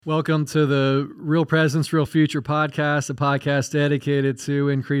Welcome to the Real Presence, Real Future podcast, a podcast dedicated to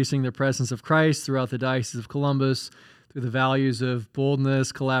increasing the presence of Christ throughout the Diocese of Columbus through the values of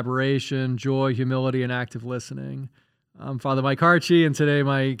boldness, collaboration, joy, humility, and active listening. I'm Father Mike Hartge, and today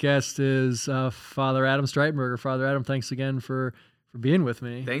my guest is Father Adam Streitenberger. Father Adam, thanks again for being with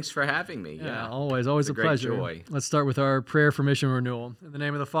me. Thanks for having me. Yeah, always a pleasure. Joy. Let's start with our prayer for mission renewal. In the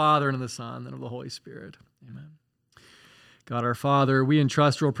name of the Father, and of the Son, and of the Holy Spirit. Amen. God our Father, we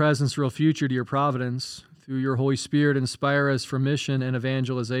entrust real presence, real future to your providence. Through your Holy Spirit, inspire us for mission and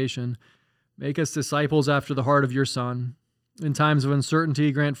evangelization. Make us disciples after the heart of your Son. In times of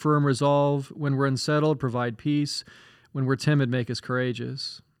uncertainty, grant firm resolve. When we're unsettled, provide peace. When we're timid, make us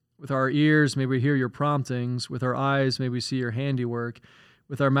courageous. With our ears, may we hear your promptings. With our eyes, may we see your handiwork.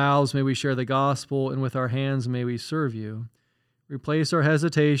 With our mouths, may we share the gospel. And with our hands, may we serve you. Replace our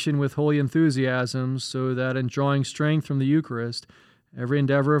hesitation with holy enthusiasm, so that in drawing strength from the Eucharist, every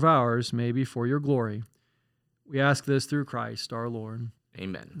endeavor of ours may be for your glory. We ask this through Christ our Lord.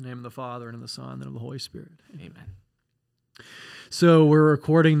 Amen. In the name of the Father, and of the Son, and of the Holy Spirit. Amen. So we're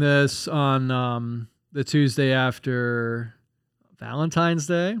recording this on the Tuesday after Valentine's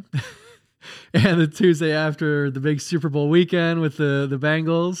Day. And the Tuesday after the big Superbowl weekend with the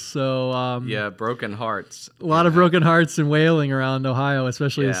Bengals. So yeah, broken hearts. A lot of broken hearts and wailing around Ohio,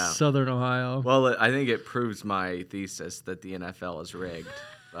 especially southern Ohio. Well, I think it proves my thesis that the NFL is rigged,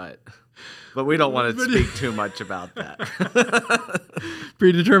 but we don't want to speak too much about that.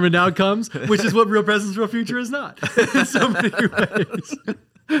 Predetermined outcomes, which is what Real Presence, Real Future is not in so many ways.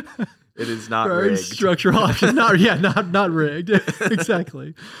 It is not rigged. Structural options, not rigged.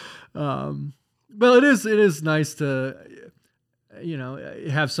 Exactly. Well, it is nice to,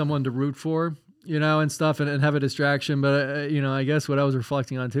 have someone to root for, and stuff, and have a distraction. But I guess what I was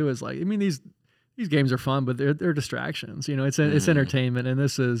reflecting on too is these games are fun, but they're distractions. It's entertainment, and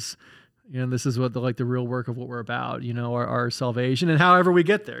this is what the real work of what we're about. Our salvation, and however we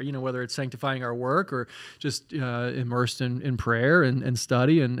get there. Whether it's sanctifying our work or just immersed in prayer and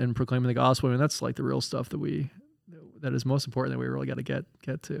study and proclaiming the gospel. I mean, that's the real stuff that is most important that we really got to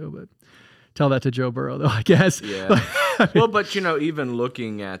get to. But tell that to Joe Burrow, though, I guess. Yeah. Well, but even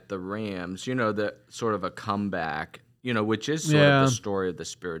looking at the Rams, the sort of a comeback, which is sort of the story of the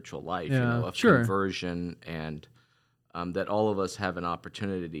spiritual life, of conversion, and that all of us have an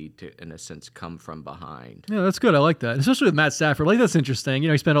opportunity to, in a sense, come from behind. Yeah, that's good. I like that, especially with Matt Stafford. That's interesting.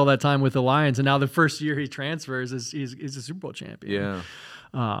 He spent all that time with the Lions, and now the first year he transfers he's a Super Bowl champion.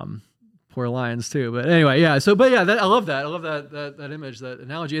 Yeah. Poor Lions too, but anyway, yeah. So, but yeah, I love that. I love that image, that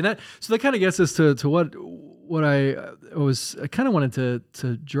analogy, and that kind of gets us to what I kind of wanted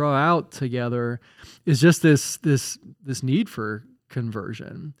to draw out together is just this need for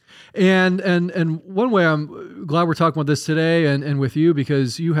conversion, and one way I'm glad we're talking about this today, and with you,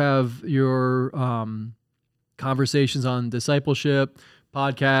 because you have your conversations on discipleship,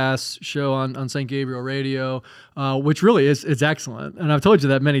 podcast show on St. Gabriel Radio, which really it's excellent. And I've told you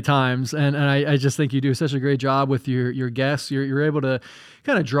that many times. And I just think you do such a great job with your guests. You're able to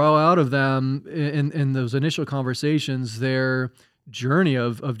kind of draw out of them in those initial conversations, their journey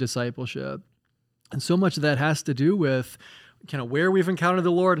of discipleship. And so much of that has to do with kind of where we've encountered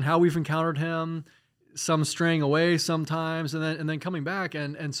the Lord and how we've encountered him, some straying away sometimes, and then coming back.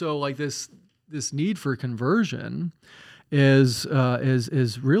 And so this need for conversion is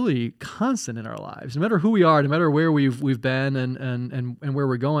really constant in our lives. No matter who we are, no matter where we've been and where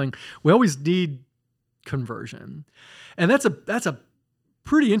we're going, we always need conversion, and that's a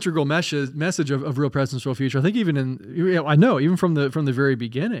pretty integral message of Real Presence, Real Future. I think even from the very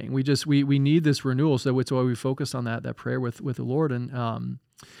beginning, we need this renewal. So it's why we focused on that prayer with the Lord. And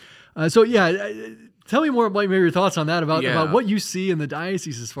tell me more about maybe your thoughts on that about what you see in the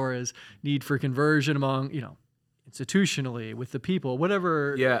diocese as far as need for conversion among institutionally, with the people,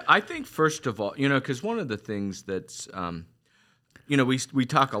 whatever. Yeah, I think first of all, because one of the things that's, we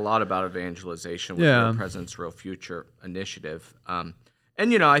talk a lot about evangelization with Real Presence, Real Future initiative. And,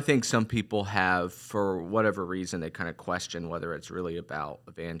 I think some people have, for whatever reason, they kind of question whether it's really about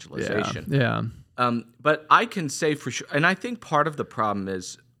evangelization. Yeah. But I can say for sure, and I think part of the problem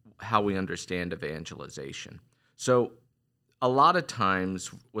is how we understand evangelization. So a lot of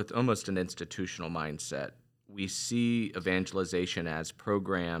times with almost an institutional mindset, we see evangelization as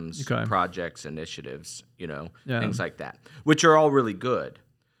programs, projects, initiatives, things like that, which are all really good.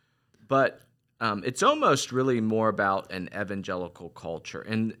 But it's almost really more about an evangelical culture.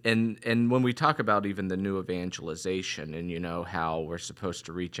 And when we talk about even the new evangelization and, how we're supposed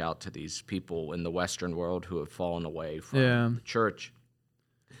to reach out to these people in the Western world who have fallen away from the church,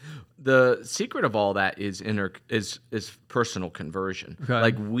 The secret of all that is personal conversion. Okay.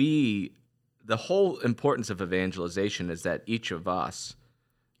 Like the whole importance of evangelization is that each of us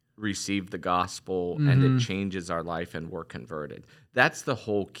receive the gospel and it changes our life and we're converted. That's the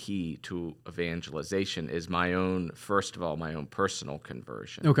whole key to evangelization is first of all, my own personal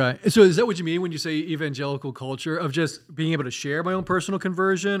conversion. Okay. So is that what you mean when you say evangelical culture, of just being able to share my own personal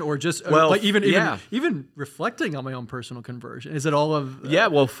conversion, or just even reflecting on my own personal conversion? Is it all of...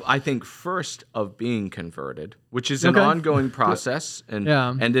 I think first of being converted, which is an ongoing process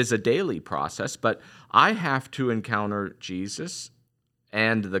and is a daily process, but I have to encounter Jesus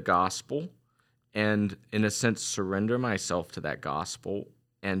and the gospel, and in a sense surrender myself to that gospel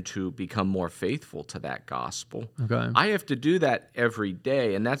and to become more faithful to that gospel. Okay. I have to do that every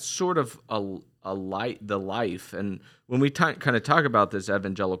day, and that's sort of the life. And when we kind of talk about this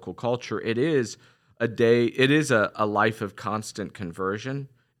evangelical culture, it is a life of constant conversion.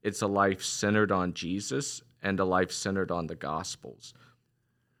 It's a life centered on Jesus and a life centered on the gospels.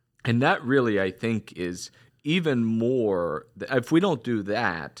 And that really, I think, is even more, if we don't do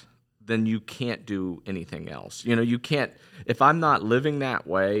that, then you can't do anything else. You can't, if I'm not living that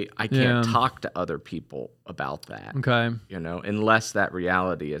way, I can't talk to other people about that. Okay. Unless that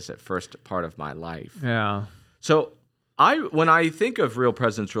reality is at first part of my life. Yeah. So when I think of Real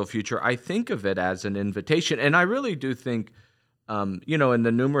Presence, Real Future, I think of it as an invitation. And I really do think, in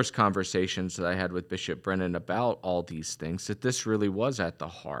the numerous conversations that I had with Bishop Brennan about all these things, that this really was at the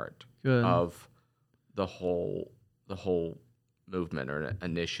heart of the whole movement or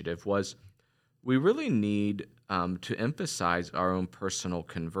initiative. Was we really need to emphasize our own personal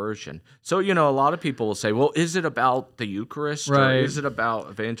conversion. So, a lot of people will say, well, is it about the Eucharist or is it about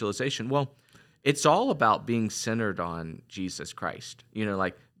evangelization? Well, it's all about being centered on Jesus Christ,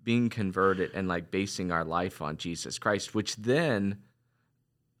 like being converted and like basing our life on Jesus Christ, which then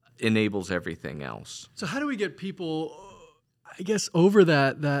enables everything else. So how do we get people, I guess, over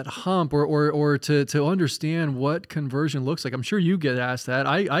that hump or to understand what conversion looks like? I'm sure you get asked that.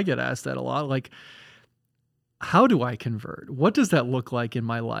 I get asked that a lot. Like, how do I convert? What does that look like in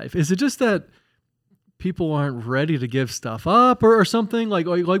my life? Is it just that people aren't ready to give stuff up or something? Like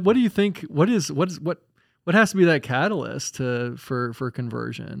what do you think? What has to be that catalyst for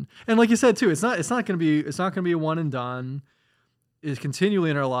conversion? And like you said too, it's not going to be a one and done. Is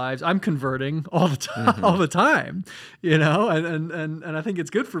continually in our lives. I'm converting all the time, all the time, and I think it's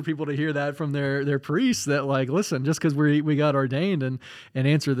good for people to hear that from their priests, that like, listen, just because we got ordained and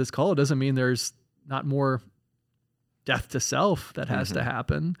answered this call, it doesn't mean there's not more death to self that has to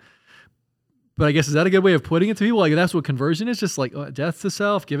happen. But I guess, is that a good way of putting it to people? Like, that's what conversion is, just like death to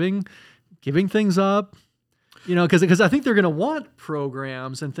self, giving things up, because I think they're going to want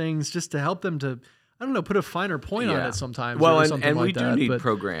programs and things just to help them to, I don't know, put a finer point on it sometimes. Well, and we do need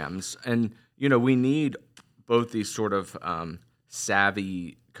programs. And, we need both these sort of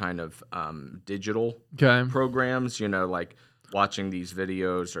savvy kind of digital programs, like watching these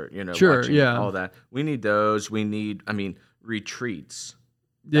videos or, watching all that. We need those. We need, retreats.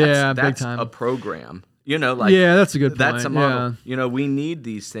 That's big time. A program. That's a good point. That's a model. We need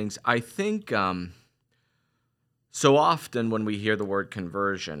these things. I think... So often when we hear the word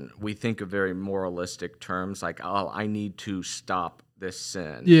conversion, we think of very moralistic terms like, oh, I need to stop this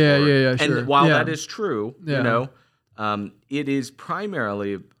sin. Sure. And while that is true, it is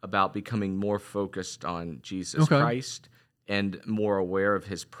primarily about becoming more focused on Jesus Christ and more aware of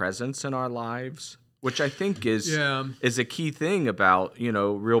his presence in our lives, which I think is a key thing about,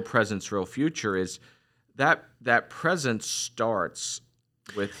 Real Presence, Real Future, is that presence starts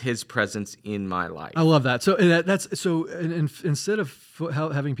with his presence in my life. I love that. So instead of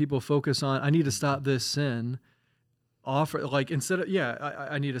having people focus on, I need to stop this sin, I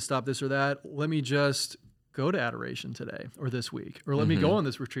need to stop this or that, let me just go to adoration today or this week, or let me go on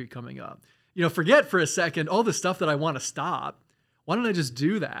this retreat coming up. Forget for a second all the stuff that I want to stop. Why don't I just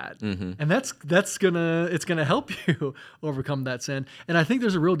do that? And it's gonna help you overcome that sin. And I think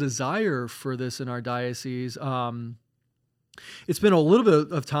there's a real desire for this in our diocese. It's been a little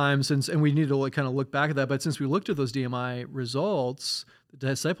bit of time since, and we need to kind of look back at that, but since we looked at those DMI results, the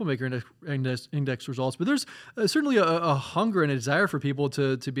Disciple Maker Index results, but there's certainly a hunger and a desire for people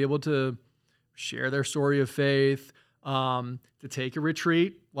to be able to share their story of faith, to take a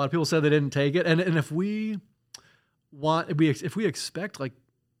retreat. A lot of people said they didn't take it. And if we expect like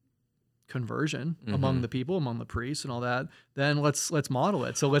conversion among the people, among the priests and all that, then let's model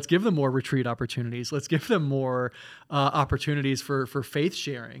it. So let's give them more retreat opportunities. Let's give them more opportunities for faith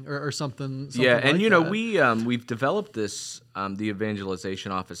sharing or something yeah, and like you know, that. we've developed this. The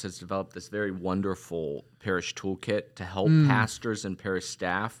evangelization office has developed this very wonderful parish toolkit to help pastors and parish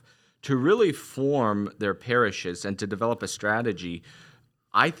staff to really form their parishes and to develop a strategy.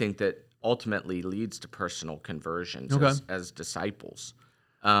 I think that ultimately leads to personal conversions as disciples.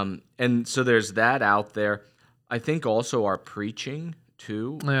 And so there's that out there. I think also our preaching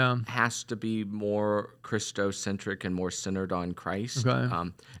too has to be more Christocentric and more centered on Christ,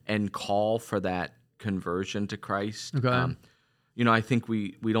 and call for that conversion to Christ. You know, I think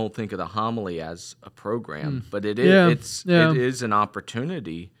we don't think of the homily as a program, but it is it is an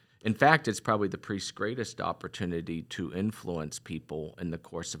opportunity. In fact, it's probably the priest's greatest opportunity to influence people in the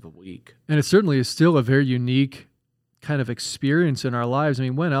course of a week. And it certainly is still a very unique kind of experience in our lives. I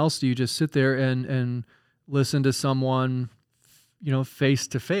mean, when else do you just sit there and listen to someone, you know, face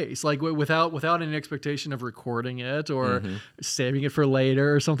to face, like without any expectation of recording it or saving it for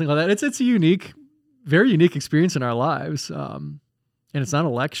later or something like that? It's a unique, very unique experience in our lives, and it's not a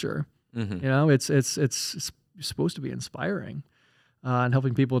lecture. You know, it's supposed to be inspiring and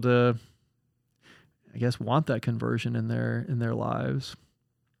helping people to, I guess, want that conversion in their lives.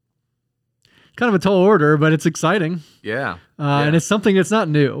 Kind of a tall order, but it's exciting. And it's something that's not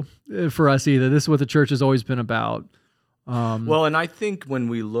new for us either. This is what the church has always been about. Well, and I think when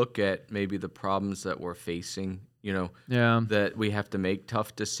we look at maybe the problems that we're facing, you know, that we have to make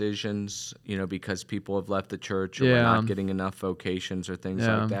tough decisions, you know, because people have left the church or we're not getting enough vocations or things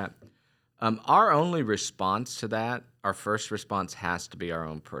like that. Our only response to that, our first response has to be our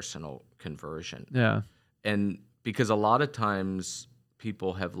own personal conversion. And because a lot of times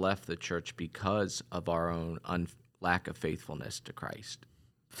people have left the church because of our own lack of faithfulness to Christ.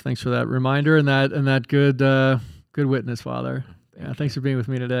 Thanks for that reminder and that good witness, Father. Thanks for being with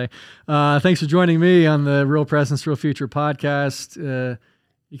me today. Thanks for joining me on the Real Presence, Real Future podcast.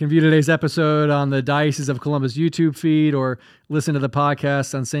 You can view today's episode on the Diocese of Columbus YouTube feed or listen to the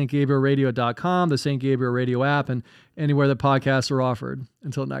podcast on stgabrielradio.com, the St. Gabriel Radio app, and anywhere that podcasts are offered.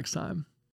 Until next time.